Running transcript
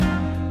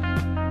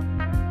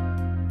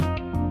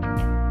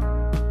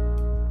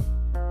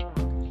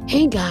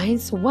Hey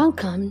guys,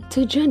 welcome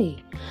to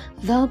Journey,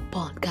 the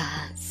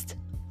podcast.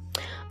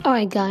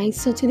 Alright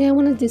guys, so today I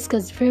want to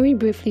discuss very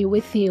briefly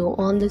with you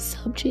on the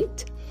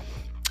subject,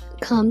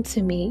 come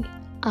to me,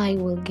 I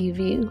will give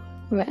you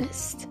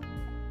rest.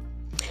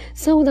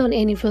 So without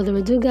any further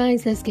ado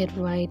guys, let's get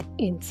right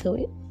into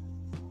it.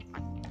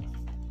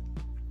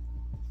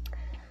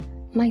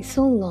 My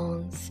soul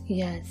longs,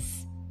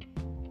 yes,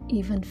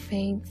 even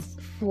faints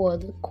for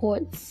the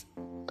courts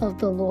of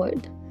the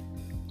Lord.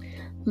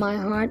 My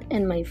heart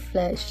and my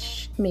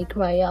flesh may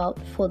cry out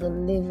for the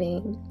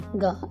living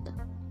God.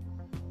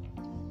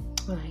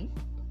 Right.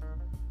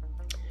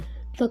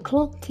 The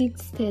clock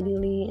ticks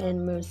steadily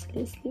and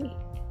mercilessly.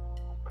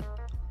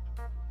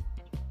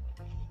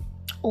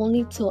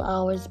 Only 2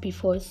 hours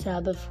before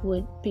Sabbath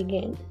would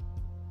begin.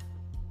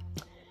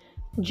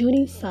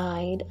 Judy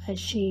sighed as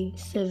she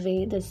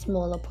surveyed the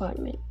small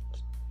apartment,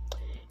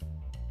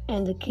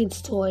 and the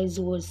kids' toys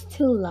were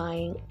still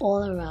lying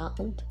all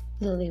around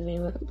the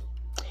living room.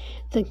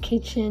 The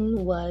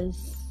kitchen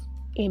was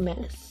a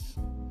mess,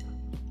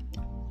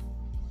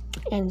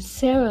 and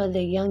Sarah,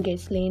 the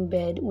youngest, lay in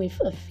bed with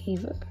a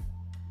fever.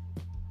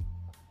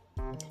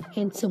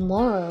 And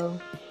tomorrow,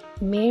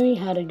 Mary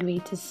had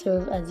agreed to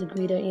serve as a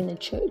greeter in a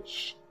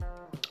church,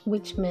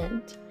 which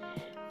meant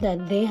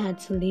that they had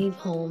to leave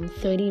home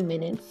 30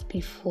 minutes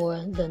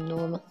before the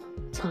normal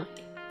time.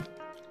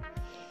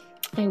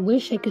 I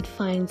wish I could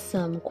find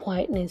some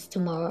quietness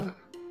tomorrow,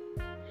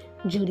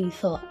 Judy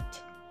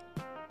thought.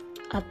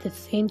 At the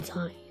same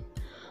time,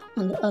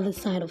 on the other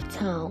side of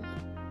town,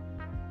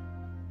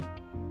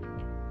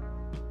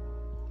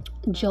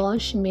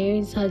 Josh,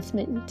 Mary's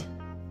husband,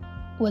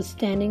 was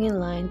standing in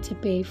line to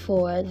pay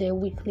for their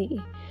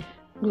weekly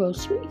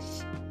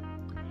groceries.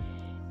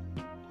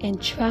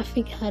 And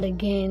traffic had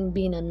again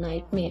been a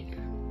nightmare.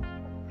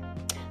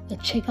 The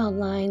checkout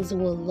lines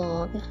were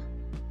long.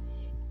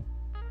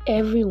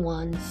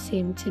 Everyone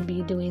seemed to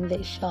be doing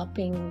their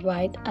shopping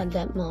right at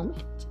that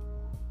moment.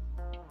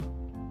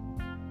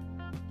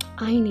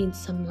 I need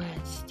some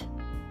rest.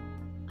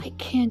 I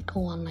can't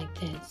go on like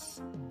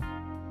this.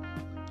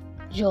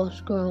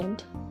 Josh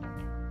groaned.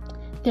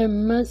 There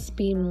must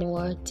be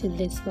more to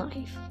this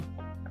life.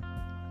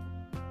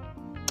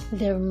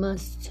 There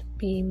must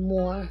be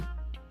more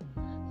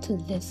to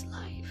this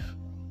life.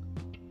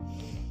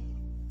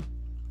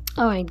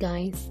 Alright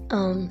guys,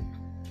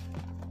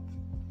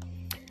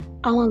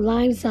 our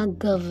lives are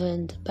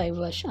governed by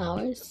rush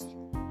hours.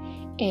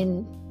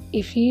 And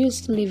if you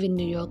used to live in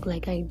New York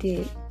like I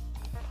did,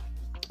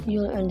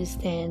 you'll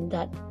understand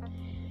that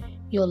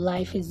your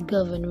life is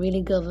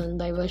really governed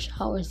by rush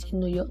hours in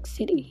New York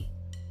City.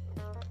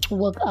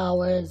 Work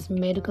hours,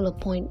 medical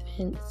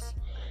appointments,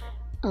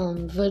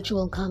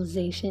 virtual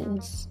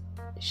conversations,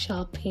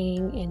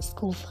 shopping, and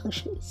school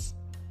functions.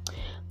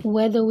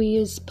 Whether we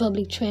use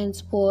public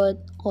transport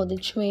or the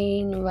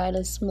train, ride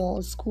a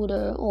small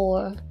scooter,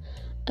 or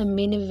a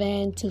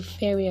minivan to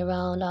ferry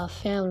around our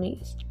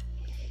families,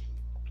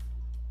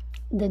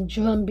 the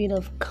drumbeat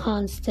of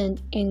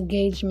constant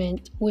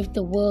engagement with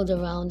the world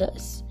around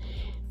us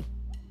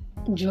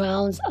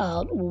drowns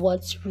out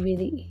what's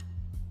really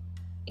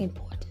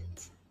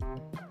important.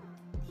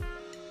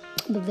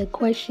 But the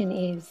question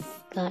is,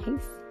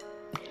 guys,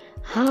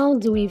 how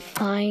do we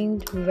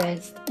find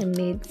rest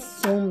amid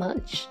so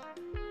much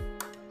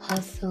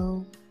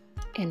hustle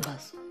and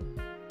bustle?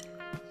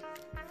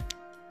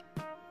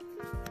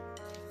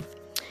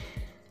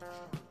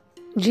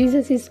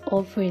 Jesus is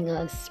offering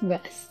us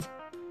rest.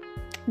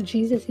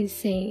 Jesus is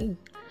saying,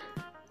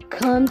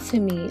 come to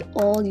me,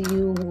 all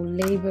you who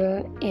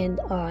labor and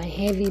are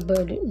heavy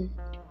burdened.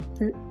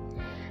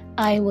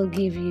 I will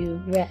give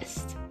you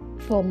rest,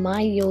 for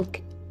my yoke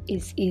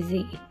is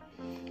easy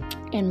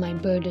and my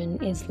burden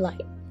is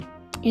light.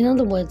 In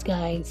other words,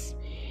 guys,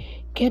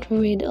 get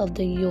rid of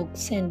the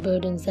yokes and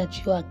burdens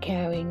that you are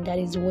carrying that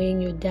is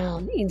weighing you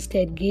down.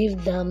 Instead,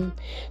 give them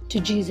to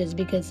Jesus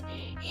because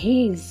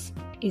His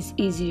is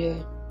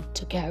easier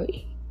to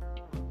carry.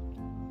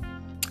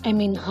 I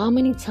mean, how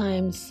many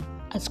times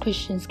as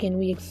Christians can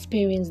we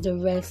experience the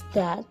rest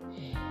that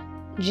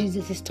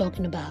Jesus is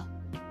talking about?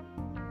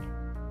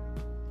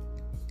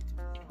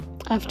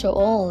 After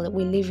all,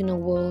 we live in a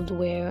world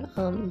where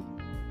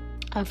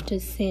after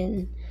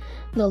sin,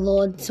 the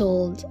Lord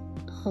told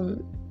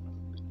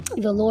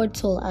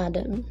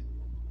Adam,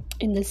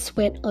 in the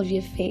sweat of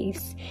your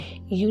face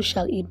you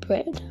shall eat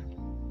bread.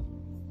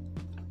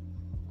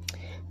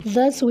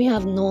 Thus we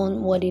have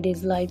known what it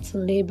is like to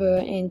labor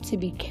and to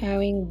be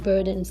carrying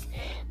burdens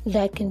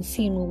that can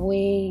seem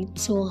way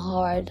too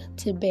hard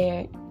to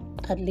bear,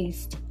 at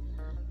least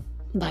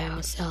by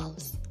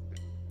ourselves.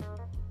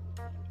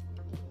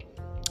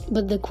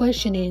 But the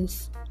question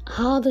is,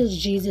 how does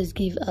Jesus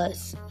give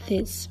us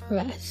this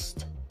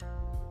rest?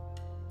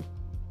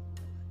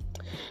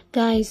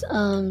 Guys,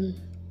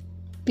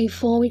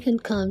 before we can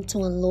come to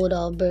unload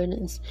our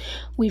burdens,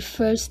 we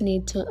first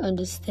need to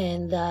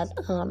understand that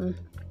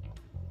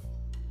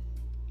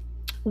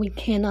we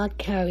cannot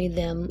carry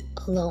them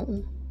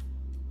alone.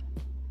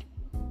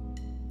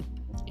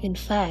 In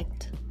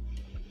fact,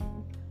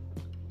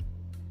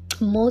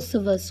 most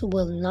of us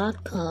will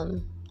not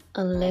come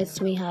unless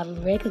we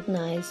have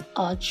recognized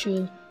our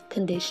true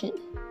condition.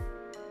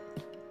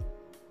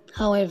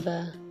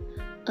 However,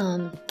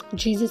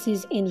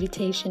 Jesus'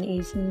 invitation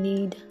is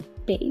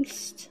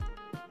need-based.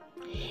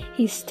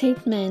 His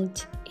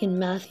statement in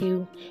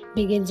Matthew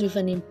begins with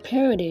an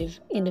imperative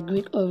in the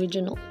Greek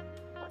original.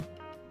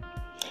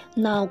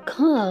 Now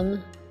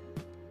come,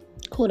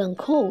 quote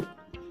unquote,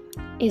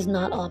 is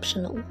not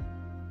optional.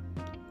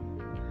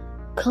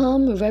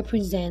 Come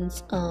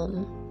represents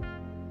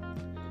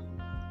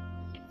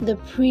the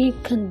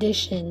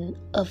precondition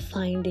of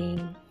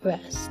finding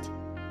rest.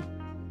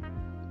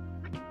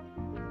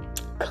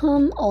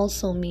 Come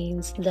also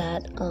means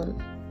that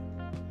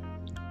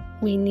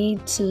we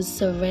need to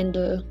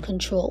surrender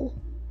control.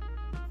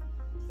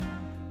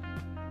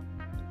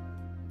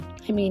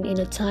 I mean, in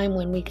a time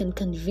when we can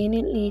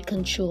conveniently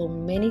control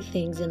many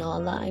things in our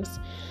lives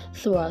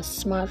through our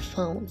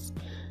smartphones,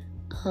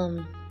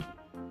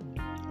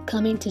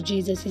 coming to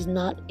Jesus is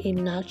not a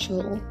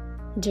natural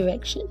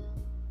direction.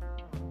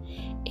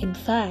 In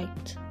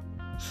fact,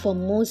 for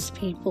most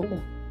people,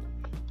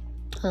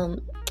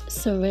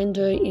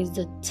 surrender is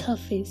the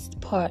toughest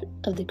part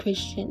of the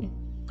Christian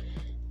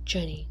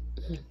journey.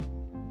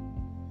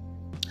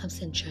 I've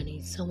said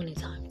journey so many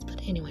times,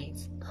 but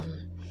anyways,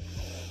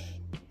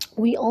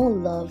 we all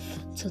love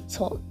to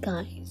talk,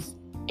 guys,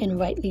 and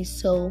rightly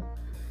so,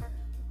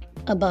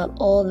 about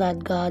all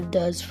that God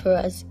does for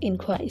us in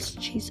Christ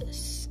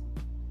Jesus,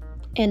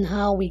 and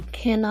how we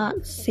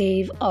cannot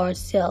save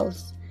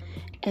ourselves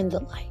and the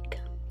like.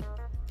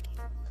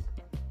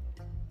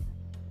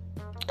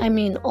 I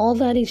mean, all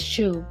that is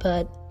true,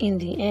 but in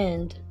the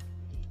end,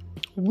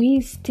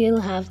 we still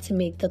have to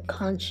make the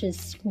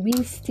conscious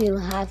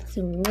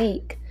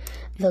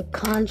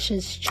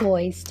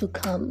choice to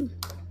come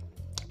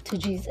to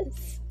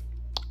Jesus,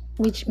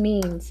 which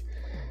means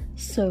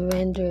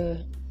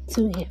surrender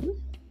to Him.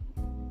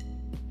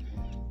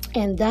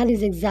 And that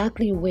is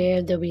exactly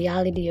where the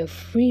reality of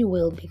free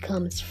will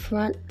becomes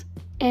front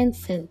and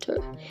center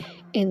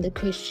in the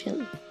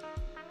Christian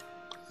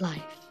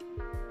life.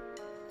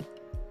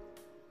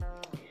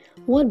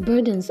 What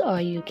burdens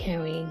are you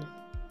carrying?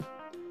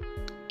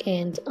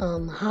 And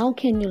how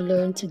can you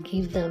learn to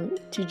give them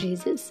to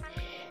Jesus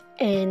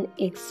and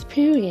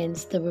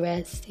experience the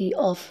rest He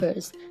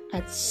offers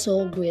at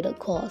so great a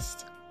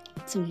cost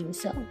to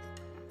Himself?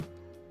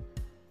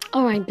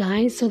 Alright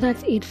guys, so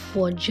that's it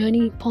for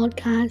Journey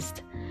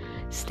Podcast.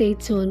 Stay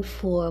tuned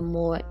for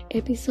more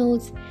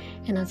episodes.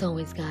 And as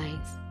always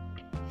guys,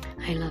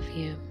 I love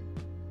you.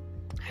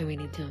 I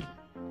really do.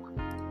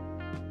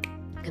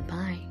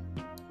 Goodbye.